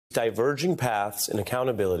diverging paths in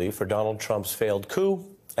accountability for Donald Trump's failed coup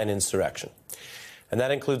and insurrection. And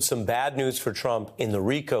that includes some bad news for Trump in the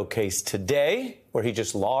RICO case today, where he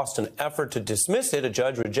just lost an effort to dismiss it, a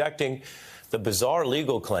judge rejecting the bizarre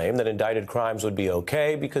legal claim that indicted crimes would be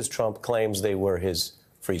okay because Trump claims they were his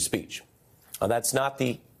free speech. Now, that's not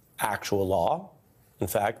the actual law. In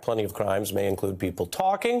fact, plenty of crimes may include people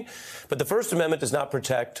talking, but the First Amendment does not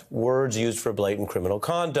protect words used for blatant criminal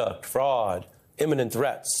conduct, fraud, imminent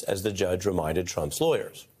threats, as the judge reminded Trump's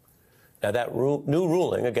lawyers. Now, that new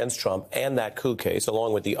ruling against Trump and that coup case,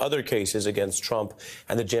 along with the other cases against Trump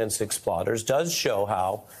and the Jan 6 plotters, does show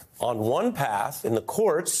how, on one path in the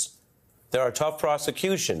courts, there are tough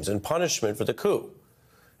prosecutions and punishment for the coup.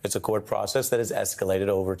 It's a court process that has escalated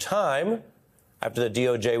over time after the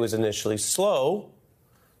DOJ was initially slow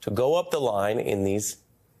to go up the line in these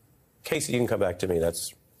cases. You can come back to me.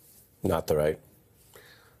 That's not the right.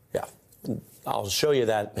 Yeah, I'll show you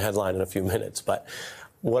that headline in a few minutes. But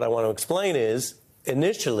what I want to explain is,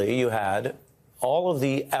 initially, you had all of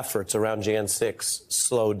the efforts around Jan 6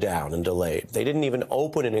 slowed down and delayed. They didn't even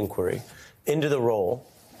open an inquiry into the role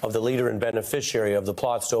of the leader and beneficiary of the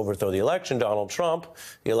plots to overthrow the election, Donald Trump,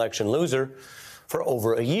 the election loser, for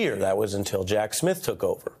over a year. That was until Jack Smith took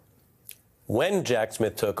over. When Jack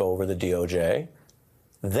Smith took over the DOJ,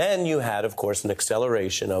 then you had, of course, an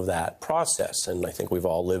acceleration of that process, and I think we've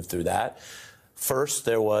all lived through that. First,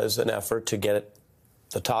 there was an effort to get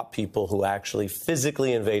the top people who actually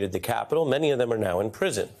physically invaded the Capitol. Many of them are now in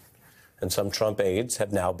prison, and some Trump aides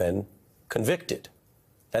have now been convicted.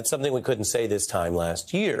 That's something we couldn't say this time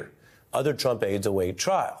last year. Other Trump aides await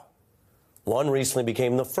trial. One recently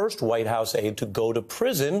became the first White House aide to go to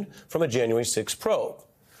prison from a January 6 probe.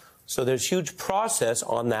 So there's huge process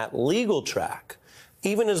on that legal track,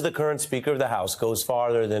 even as the current Speaker of the House goes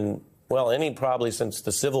farther than, well, any probably since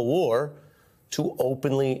the Civil War, to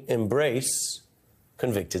openly embrace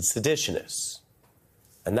convicted seditionists.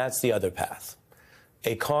 And that's the other path.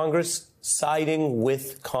 A Congress siding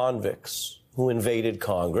with convicts who invaded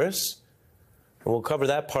Congress. And we'll cover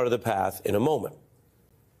that part of the path in a moment.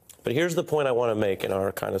 But here's the point I want to make in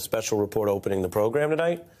our kind of special report opening the program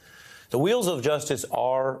tonight. The wheels of justice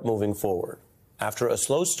are moving forward. After a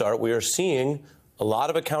slow start, we are seeing a lot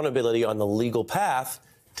of accountability on the legal path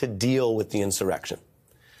to deal with the insurrection.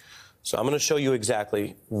 So I'm going to show you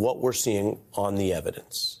exactly what we're seeing on the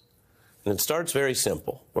evidence. And it starts very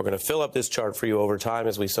simple. We're going to fill up this chart for you over time,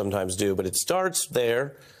 as we sometimes do, but it starts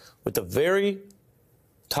there with the very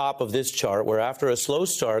top of this chart, where after a slow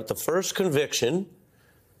start, the first conviction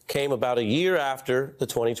came about a year after the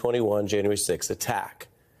 2021 January 6th attack.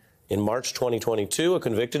 In March 2022, a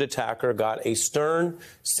convicted attacker got a stern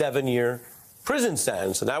 7-year prison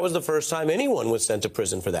sentence, and that was the first time anyone was sent to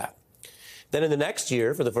prison for that. Then in the next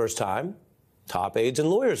year, for the first time, top aides and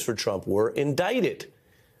lawyers for Trump were indicted.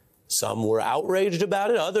 Some were outraged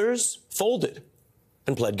about it, others folded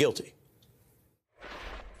and pled guilty.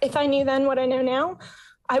 If I knew then what I know now,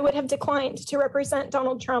 I would have declined to represent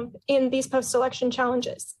Donald Trump in these post-election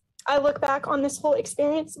challenges. I look back on this whole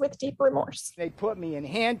experience with deep remorse. They put me in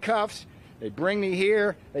handcuffs, they bring me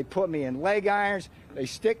here, they put me in leg irons, they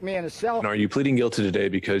stick me in a cell. And are you pleading guilty today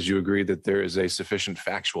because you agree that there is a sufficient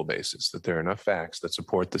factual basis, that there are enough facts that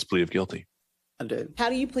support this plea of guilty? I do. How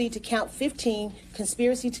do you plead to count 15,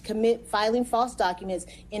 conspiracy to commit filing false documents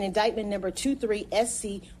in indictment number 23 SC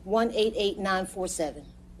 188947?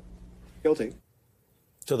 Guilty.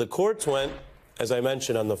 So the courts went, as I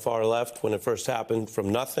mentioned on the far left, when it first happened,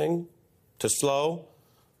 from nothing to slow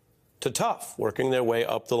to tough, working their way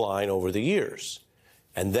up the line over the years.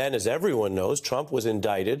 And then, as everyone knows, Trump was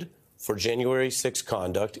indicted for January 6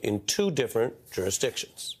 conduct in 2 different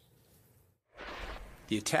jurisdictions.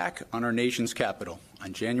 The attack on our nation's capital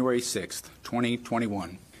on January 6th,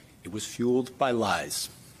 2021, it was fueled by lies.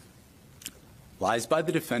 Lies by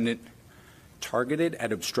the defendant, targeted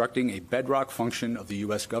at obstructing a bedrock function of the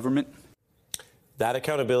U.S. government. That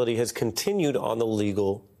accountability has continued on the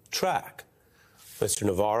legal track. Mr.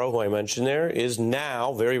 Navarro, who I mentioned there, is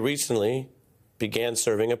now, very recently, began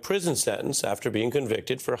serving a prison sentence after being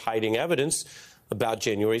convicted for hiding evidence about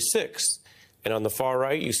January 6th. And on the far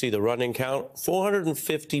right, you see the running count,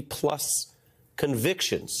 450-plus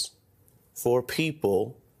convictions for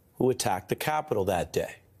people who attacked the Capitol that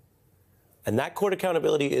day. And that court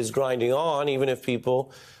accountability is grinding on, even if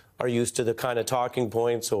people are used to the kind of talking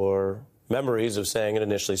points or memories of saying it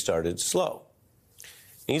initially started slow.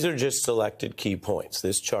 These are just selected key points.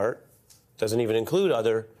 This chart doesn't even include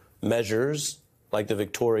other measures like the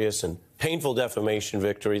victorious and painful defamation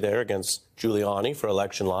victory there against Giuliani for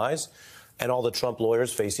election lies, and all the Trump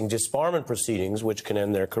lawyers facing disbarment proceedings, which can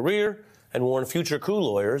end their career and warn future coup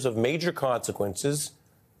lawyers of major consequences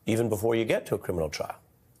even before you get to a criminal trial.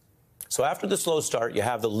 So after the slow start, you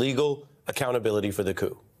have the legal accountability for the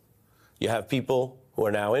coup. You have people who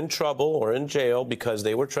are now in trouble or in jail because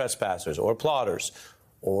they were trespassers or plotters,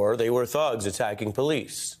 or they were thugs attacking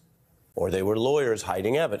police, or they were lawyers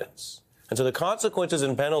hiding evidence. And so the consequences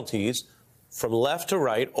and penalties from left to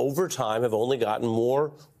right over time have only gotten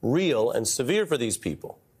more real and severe for these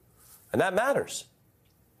people. And that matters,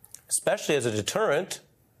 especially as a deterrent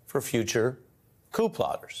for future coup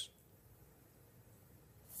plotters.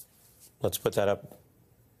 Let's put that up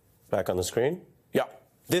back on the screen. Yeah,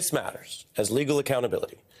 this matters as legal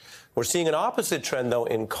accountability. We're seeing an opposite trend, though,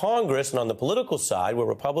 in Congress and on the political side, where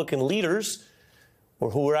Republican leaders,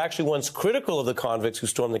 or who were actually once critical of the convicts who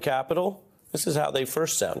stormed the Capitol, this is how they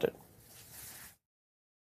first sounded.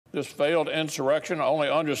 This failed insurrection only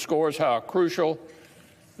underscores how crucial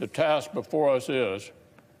the task before us is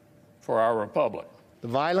for our republic. The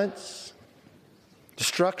violence,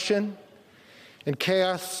 destruction, and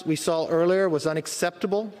chaos we saw earlier was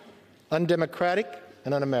unacceptable, undemocratic,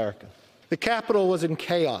 and un-American. The Capitol was in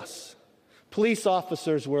chaos. Police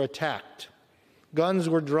officers were attacked. Guns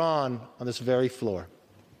were drawn on this very floor.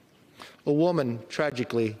 A woman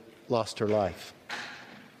tragically lost her life.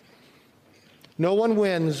 No one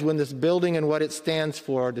wins when this building and what it stands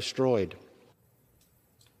for are destroyed.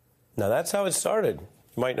 Now, that's how it started.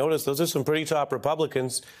 You might notice those are some pretty top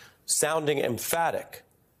Republicans sounding emphatic.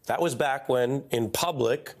 That was back when, in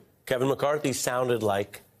public, Kevin McCarthy sounded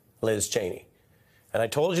like Liz Cheney. And I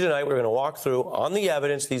told you tonight we're going to walk through, on the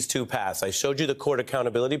evidence, these two paths. I showed you the court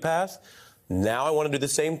accountability path. Now I want to do the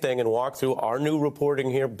same thing and walk through our new reporting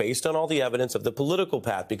here based on all the evidence of the political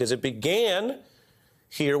path, because it began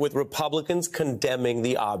here with Republicans condemning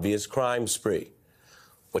the obvious crime spree.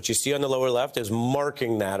 What you see on the lower left is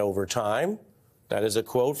marking that over time. That is a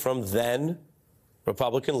quote from then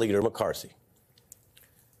Republican leader McCarthy.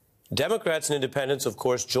 Democrats and independents, of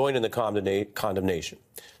course, joined in the condemnation.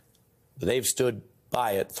 They've stood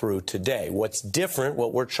by it through today. What's different,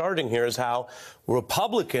 what we're charting here, is how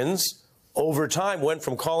Republicans over time went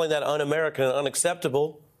from calling that un-American and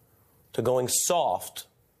unacceptable to going soft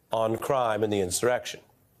on crime and the insurrection.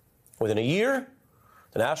 Within a year,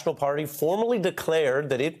 the National Party formally declared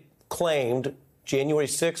that it claimed January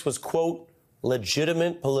 6th was, quote,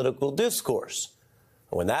 legitimate political discourse.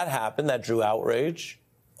 And when that happened, that drew outrage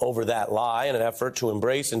over that lie in an effort to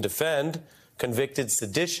embrace and defend convicted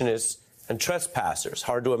seditionists and trespassers.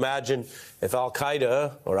 Hard to imagine if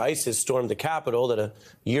al-Qaeda or ISIS stormed the Capitol that a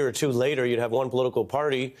year or two later you'd have one political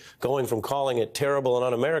party going from calling it terrible and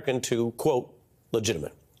un-American to, quote,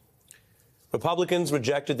 legitimate. Republicans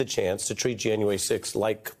rejected the chance to treat January 6th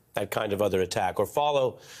like that kind of other attack or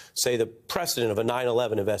follow, say, the precedent of a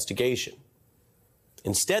 9/11 investigation.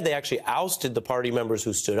 Instead, they actually ousted the party members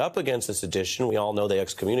who stood up against the sedition. We all know they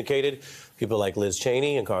excommunicated people like Liz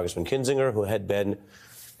Cheney and Congressman Kinzinger, who had been,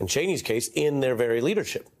 in Cheney's case, in their very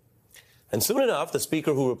leadership. And soon enough, the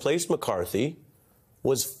speaker who replaced McCarthy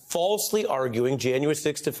was falsely arguing January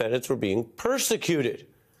 6th defendants were being persecuted.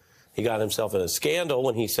 He got himself in a scandal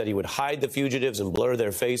when he said he would hide the fugitives and blur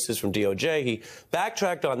their faces from DOJ. He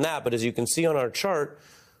backtracked on that, but as you can see on our chart,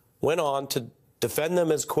 went on to defend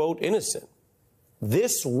them as, quote, innocent.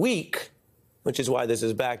 This week, which is why this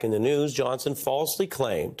is back in the news, Johnson falsely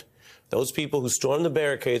claimed those people who stormed the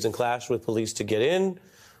barricades and clashed with police to get in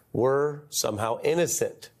were somehow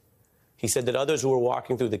innocent. He said that others who were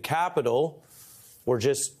walking through the Capitol were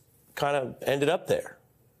just kind of ended up there.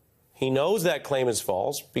 He knows that claim is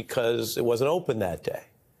false because it wasn't open that day.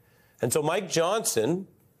 And so Mike Johnson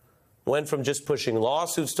went from just pushing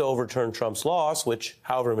lawsuits to overturn Trump's loss, which,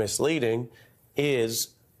 however misleading, is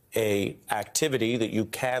a activity that you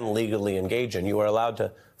can legally engage in. You are allowed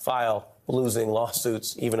to file losing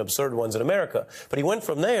lawsuits, even absurd ones in America. But he went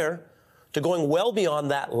from there to going well beyond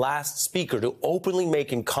that last speaker, to openly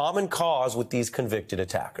making common cause with these convicted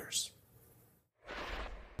attackers.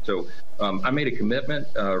 So I made a commitment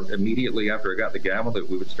immediately after I got the gavel that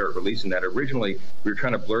we would start releasing that. Originally, we were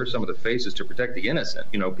trying to blur some of the faces to protect the innocent,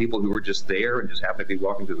 you know, people who were just there and just happened to be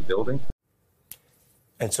walking through the building.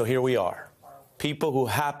 And so here we are. People who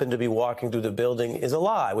happen to be walking through the building is a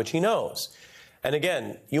lie, which he knows. And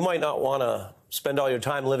again, you might not want to spend all your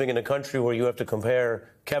time living in a country where you have to compare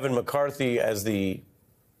Kevin McCarthy as the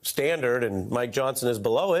standard and Mike Johnson is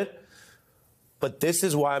below it. But this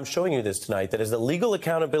is why I'm showing you this tonight, that as the legal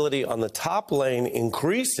accountability on the top lane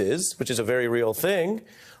increases, which is a very real thing,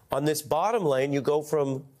 on this bottom lane, you go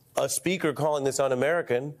from a speaker calling this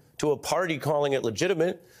un-American to a party calling it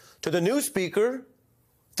legitimate to the new speaker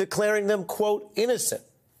declaring them, quote, innocent.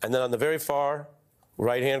 And then on the very far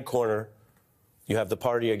right-hand corner, you have the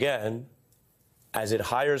party again, as it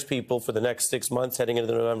hires people for the next 6 months heading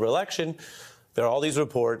into the November election, there are all these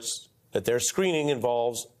reports that their screening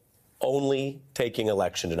involves only taking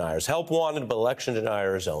election deniers. Help wanted, but election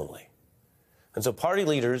deniers only. And so party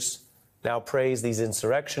leaders now praise these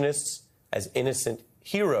insurrectionists as innocent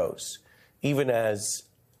heroes, even as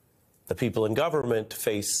the people in government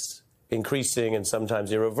face increasing and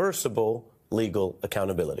sometimes irreversible legal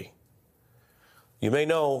accountability. You may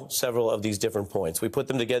know several of these different points. We put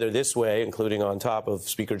them together this way, including on top of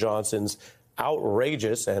Speaker Johnson's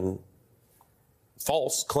outrageous and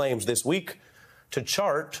false claims this week, to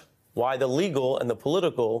chart why the legal and the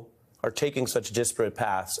political are taking such disparate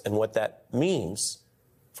paths and what that means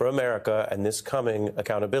for America and this coming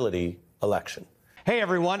accountability election. Hey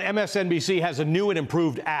everyone, MSNBC has a new and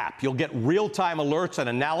improved app. You'll get real-time alerts and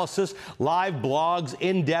analysis, live blogs,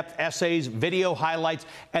 in-depth essays, video highlights,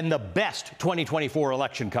 and the best 2024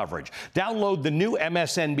 election coverage. Download the new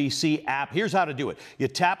MSNBC app. Here's how to do it. You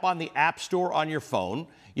tap on the App Store on your phone.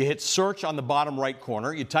 You hit search on the bottom right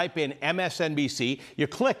corner. You type in MSNBC. You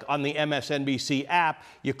click on the MSNBC app.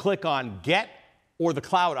 You click on Get or the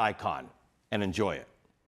cloud icon and enjoy it.